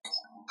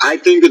 I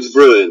think it's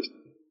brilliant.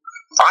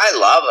 I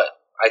love it.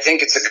 I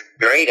think it's a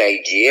great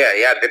idea,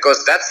 yeah,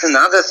 because that's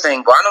another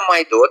thing. One of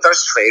my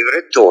daughter's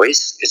favorite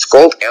toys is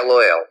called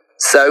LOL.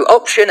 So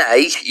option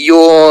A,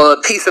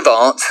 your piece of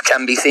art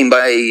can be seen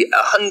by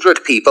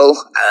 100 people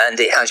and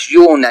it has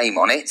your name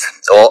on it.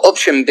 Or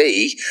option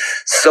B,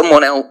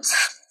 someone else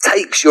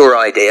takes your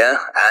idea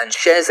and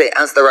shares it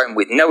as their own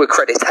with no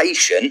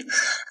accreditation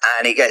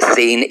and it gets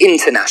seen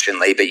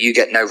internationally but you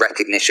get no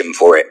recognition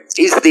for it.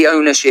 Is the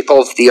ownership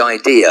of the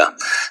idea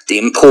the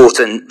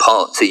important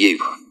part to you?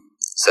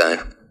 So,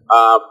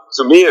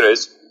 to me it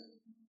is,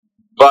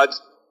 but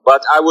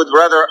I would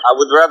rather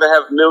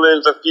have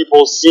millions of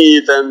people see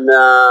it and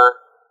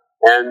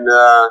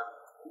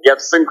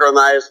get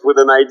synchronized with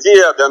an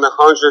idea than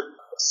 100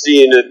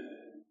 seeing it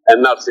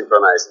and not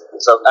synchronized.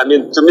 So, I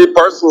mean, to me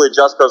personally,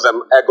 just because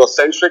I'm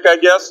egocentric, I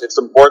guess it's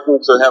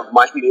important to have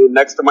my name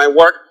next to my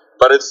work.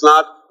 But it's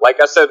not, like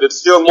I said, it's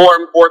still more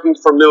important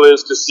for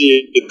millions to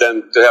see it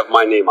than to have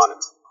my name on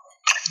it.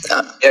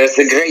 There's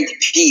a great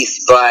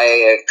piece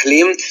by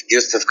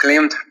Gustav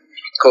Klimt,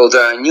 called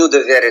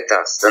Nuda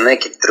Veritas, The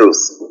Naked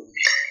Truth.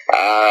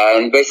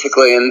 And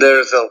basically,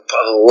 there's a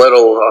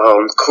little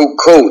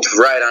quote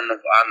right on the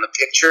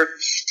picture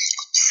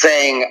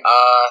saying,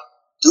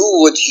 do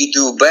what you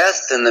do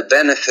best in the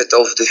benefit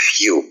of the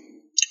few.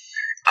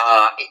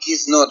 It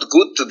is not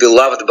good to be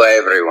loved by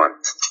everyone.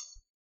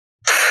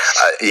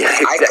 Yeah,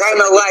 I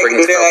kind of like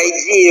the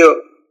idea.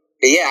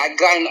 Yeah, I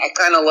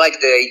kind of like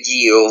the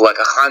idea of like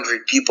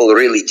 100 people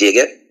really dig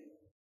it.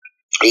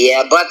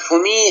 Yeah, but for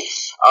me,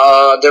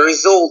 the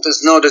result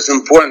is not as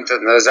important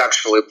as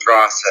actually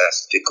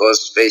process,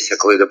 because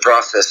basically the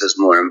process is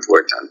more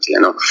important,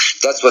 you know.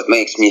 That's what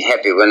makes me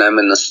happy when I'm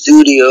in the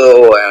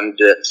studio and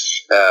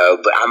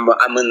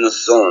I'm in the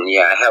zone.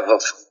 Yeah, I have a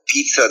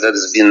pizza that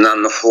has been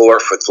on the floor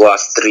for the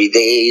last 3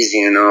 days,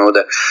 you know,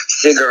 the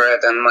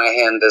cigarette in my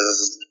hand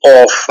is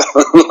off,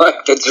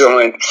 like the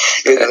joint,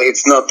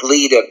 it's not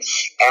lit,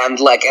 and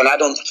I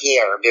don't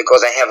care,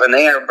 because I have an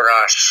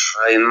airbrush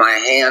in my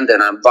hand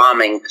and I'm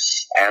bombing,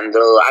 and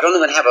I don't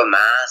even have a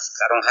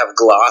mask, I don't have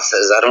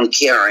glasses, I don't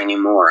care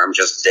anymore, I'm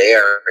just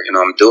there, you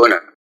know, I'm doing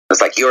it.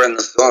 It's like you're in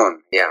the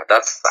zone. Yeah,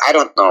 that's, I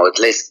don't know, at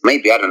least,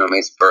 maybe, I don't know, maybe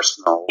it's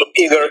personal.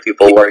 Igor,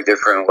 people work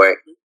different way.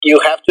 You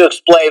have to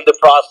explain the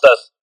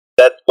process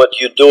that what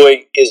you're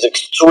doing is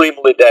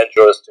extremely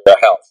dangerous to your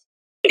health.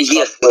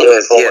 Yes, it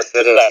is. Yes,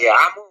 it is. Yeah,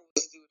 I'm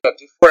always doing that.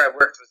 Before I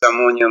worked with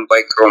ammonium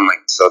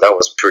bichromate, so that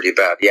was pretty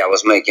bad. Yeah, I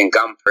was making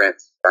gum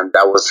prints, and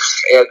that was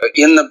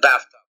in the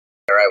bathtub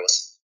where I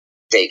was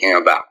taking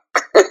a bath.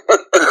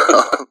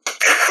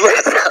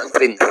 That sounds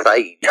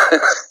insane.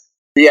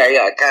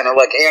 Yeah, kind of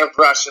like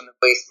airbrush in the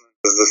basement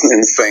is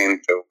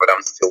insane too, but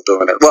I'm still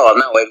doing it. Well,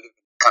 now I live in the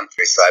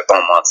countryside,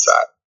 I'm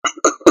outside.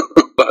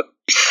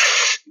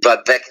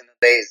 But back in the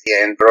days,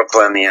 yeah, in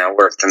Brooklyn, yeah, I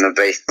worked in the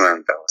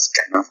basement. That was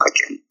kind of like,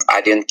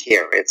 I didn't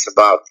care. It's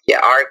about, yeah,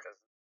 art,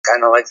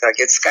 kind of like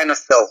it's kind of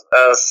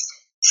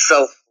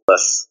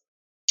selfless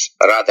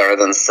rather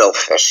than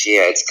selfish.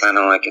 Yeah, it's kind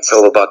of like, it's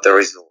all about the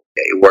result.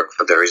 Yeah, you work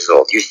for the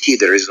result. You see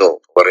the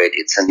result already.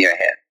 It's in your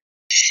head.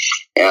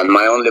 And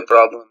my only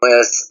problem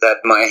is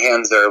that my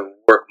hands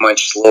work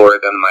much slower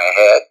than my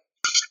head.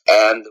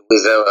 And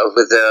with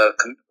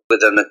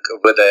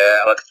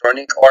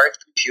electronic art,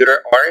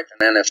 computer art,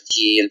 and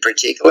NFT in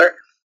particular,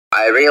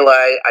 I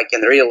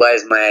can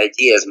realize my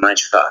ideas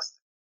much faster.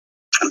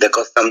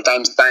 Because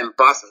sometimes time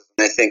passes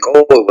and I think,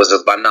 oh, it was a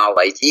banal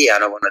idea, I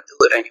don't want to do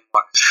it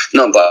anymore.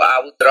 No, but I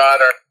would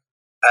rather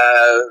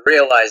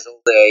realize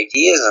all the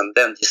ideas and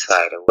then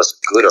decide it was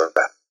good or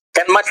bad.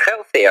 And much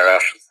healthier, I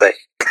should say.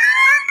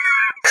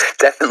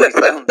 Definitely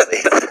sounds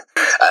it.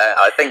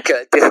 I think,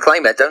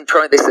 disclaimer, don't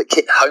try this at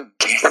home,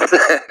 kids.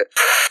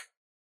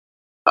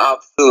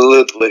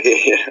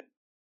 Absolutely.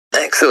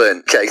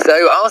 Excellent. Okay,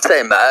 so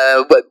Artem,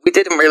 we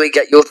didn't really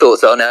get your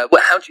thoughts on how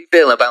do you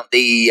feel about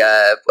the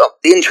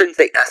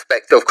intrinsic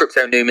aspect of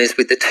crypto-numis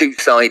with the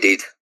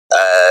two-sided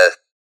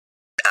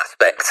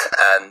aspect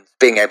and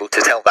being able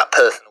to tell that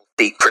personal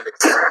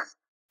secret?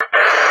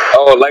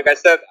 Oh, like I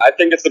said, I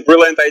think it's a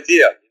brilliant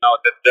idea. You know,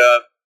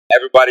 that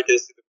everybody can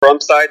see the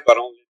front side, but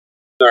only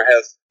the owner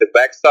has the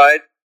back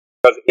side,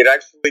 because it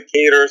actually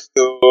caters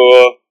to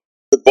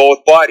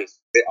both parties.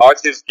 The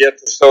artist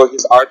gets to show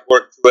his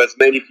artwork to as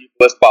many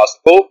people as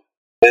possible,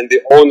 and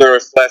the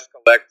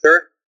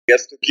owner/collector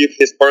gets to keep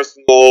his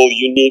personal,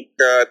 unique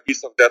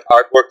piece of that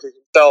artwork to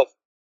himself.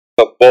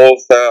 So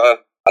both, I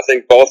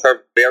think both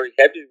are very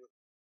happy with it.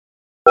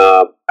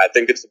 I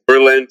think it's a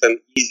brilliant and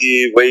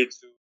easy way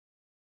to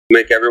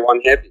make everyone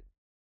happy.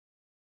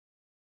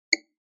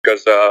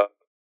 Because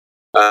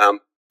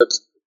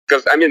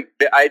I mean,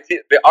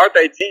 the art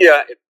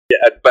idea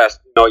at best,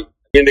 you know,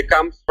 I mean, it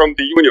comes from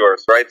the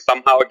universe, right?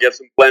 Somehow it gets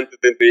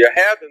implanted into your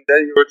head, and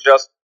then you're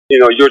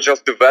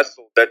just the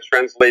vessel that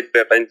translates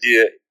that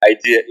idea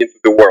into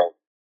the world.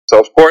 So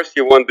of course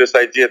you want this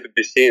idea to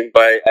be seen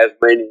by as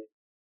many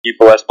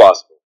people as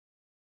possible.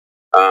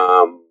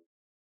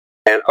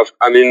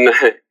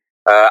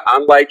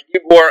 Unlike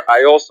Igor,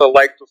 I also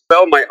like to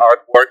sell my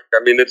artwork. I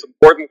mean, it's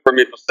important for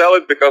me to sell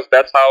it because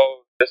this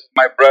is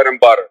my bread and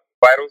butter.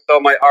 If I don't sell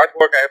my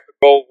artwork, I have to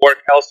go work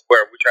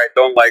elsewhere, which I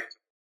don't like.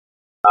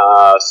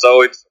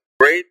 So it's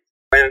great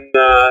when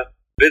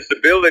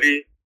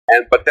visibility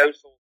and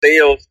potential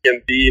sales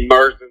can be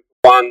merged into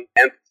one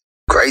entity.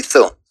 Great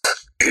thought.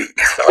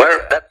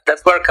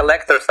 That's where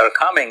collectors are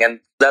coming, and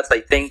that's, I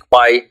think,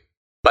 why,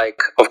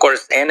 like, of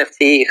course,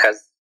 NFT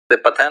has the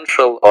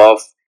potential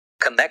of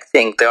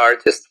connecting the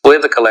artists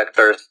with the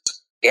collectors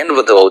and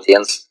with the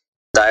audience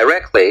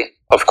directly,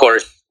 of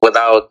course,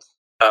 without,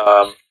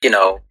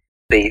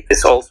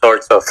 this all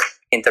sorts of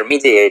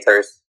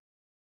intermediators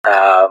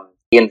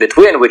in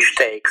between, which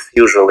takes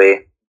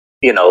usually,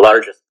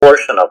 largest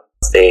portion of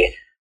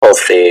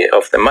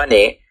the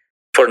money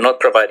for not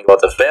providing a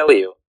lot of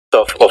value.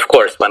 So, of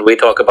course, when we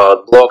talk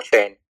about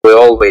blockchain, we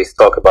always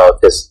talk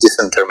about this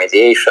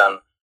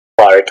disintermediation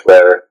part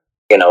where,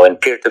 in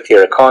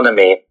peer-to-peer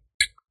economy.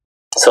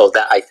 So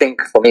that, I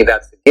think, for me,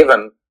 that's a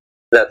given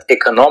that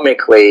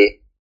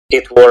economically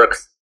it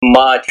works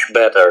much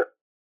better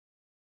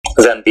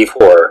than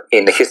before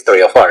in the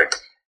history of art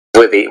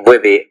with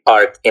the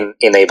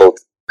art-enabled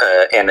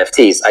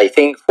NFTs. I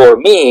think for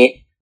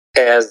me,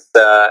 as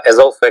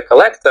also a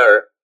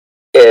collector,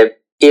 it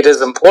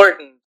is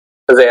important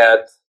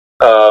that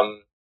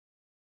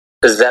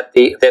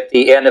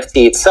the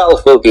NFT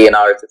itself will be an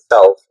art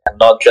itself and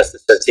not just a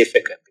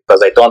certificate,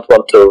 because I don't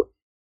want to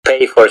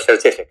pay for a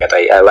certificate.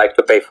 I like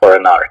to pay for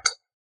an art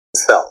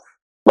itself.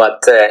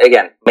 But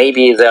again,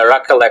 maybe there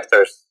are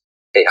collectors.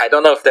 I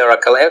don't know if there are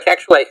collectors.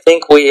 Actually, I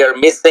think we are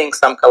missing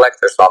some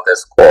collectors on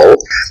this call,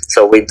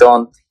 so we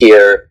don't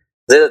hear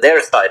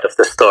their side of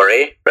the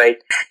story, right?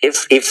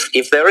 If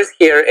there is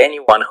here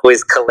anyone who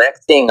is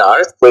collecting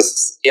art,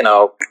 please,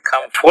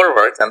 come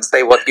forward and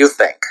say what you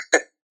think.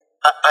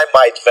 I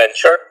might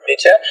venture,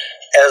 Mitya,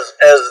 as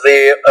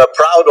the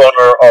proud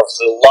owner of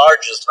the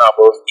largest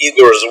number of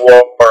Igor's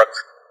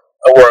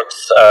works.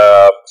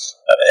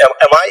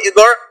 Am I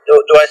Igor?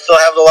 Do I still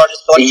have the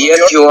largest collection?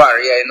 Yes, you are.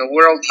 Yeah, in the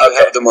world, you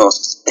have the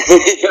most.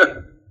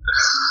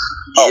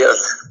 Yes.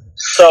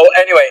 So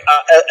anyway,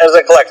 as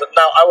a collector,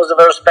 now I was a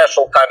very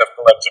special kind of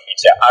collector,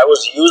 Mitya. I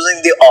was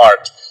using the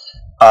art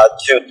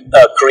to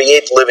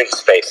create living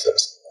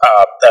spaces.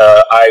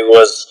 I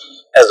was,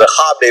 as a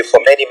hobby, for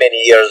many, many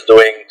years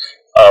doing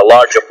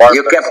large apartments.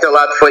 You kept a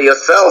lot for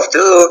yourself,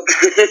 too.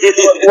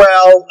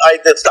 Well, I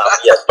did some,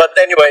 yes. But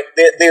anyway,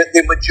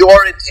 the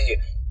majority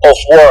of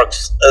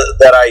works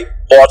that I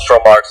bought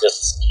from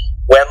artists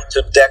went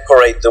to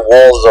decorate the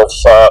walls of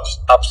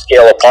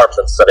upscale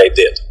apartments that I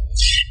did.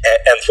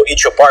 And for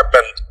each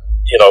apartment,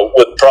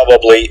 would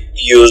probably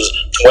use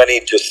 20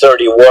 to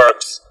 30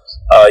 works,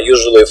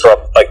 usually from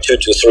like 2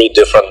 to 3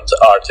 different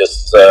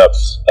artists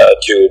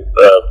to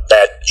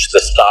match the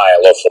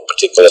style of a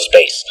particular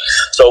space.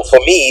 So for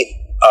me,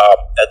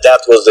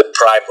 that was the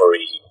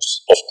primary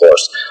use, of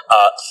course.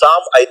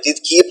 Some I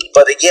did keep,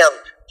 but again,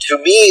 to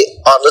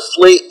me,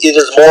 honestly, it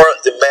is more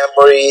the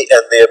memory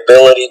and the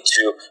ability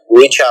to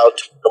reach out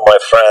to my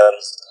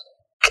friends.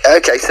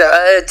 Okay, so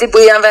did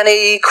we have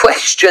any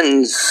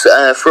questions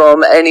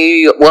from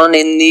anyone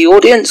in the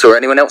audience or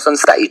anyone else on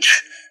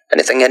stage?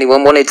 Anything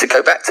anyone wanted to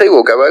go back to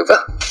or go over?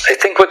 I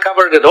think we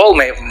covered it all,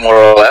 more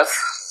or less.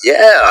 Yeah,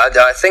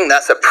 I think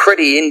that's a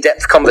pretty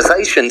in-depth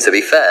conversation, to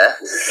be fair.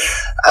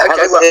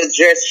 Okay,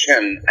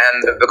 suggestion,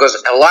 and because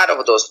a lot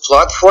of those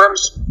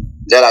platforms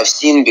that I've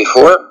seen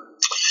before,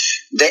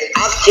 they're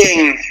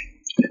acting,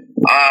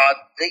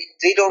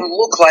 they don't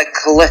look like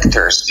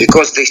collectors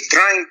because they're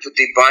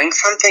buying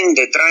something,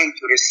 they're trying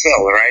to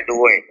resell right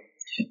away.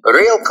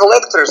 Real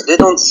collectors, they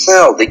don't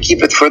sell, they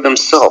keep it for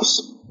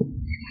themselves.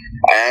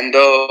 And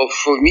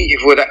for me,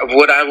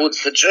 what I would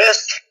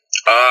suggest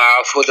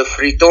for the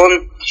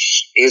Freeton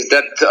is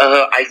that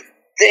I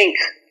think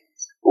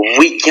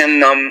we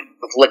can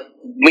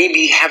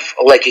maybe have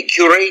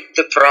curate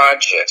the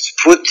projects,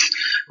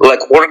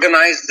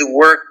 organize the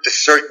work a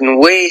certain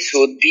way,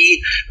 so it'd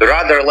be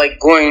rather like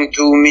going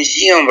to a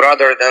museum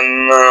rather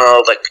than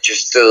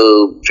just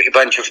a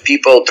bunch of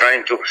people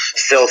trying to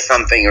sell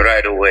something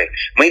right away.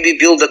 Maybe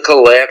build a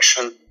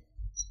collection.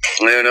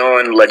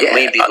 And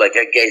maybe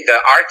the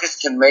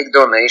artist can make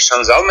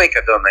donations. I'll make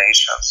a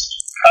donations.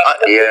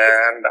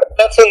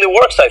 That's in the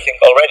works, I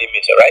think, already,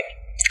 Mitya, right?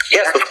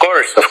 Yes, of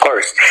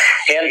course.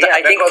 And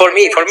I think for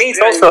me, it's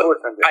also,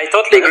 I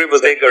totally agree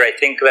with Igor. I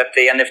think that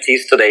the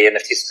NFTs today,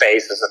 NFT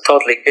space is a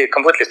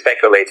completely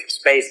speculative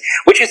space,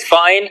 which is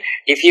fine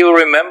if you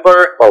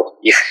remember. Well,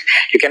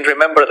 you can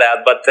remember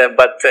that, but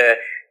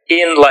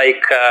in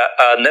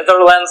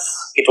Netherlands,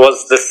 it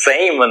was the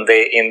same in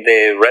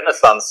the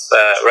Renaissance,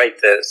 right?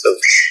 So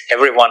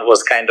everyone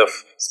was kind of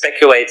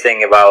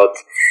speculating about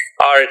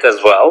art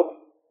as well.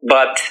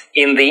 But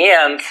in the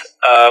end,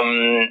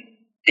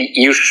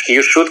 you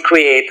should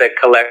create a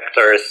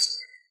collectors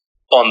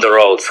on the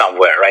road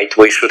somewhere, right?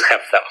 We should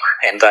have them,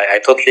 and I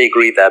totally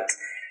agree that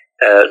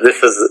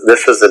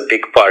this is a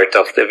big part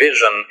of the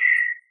vision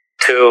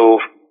to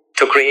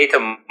create a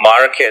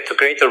market, to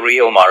create a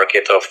real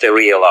market of the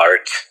real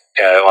art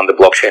on the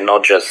blockchain,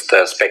 not just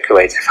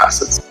speculative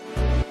assets.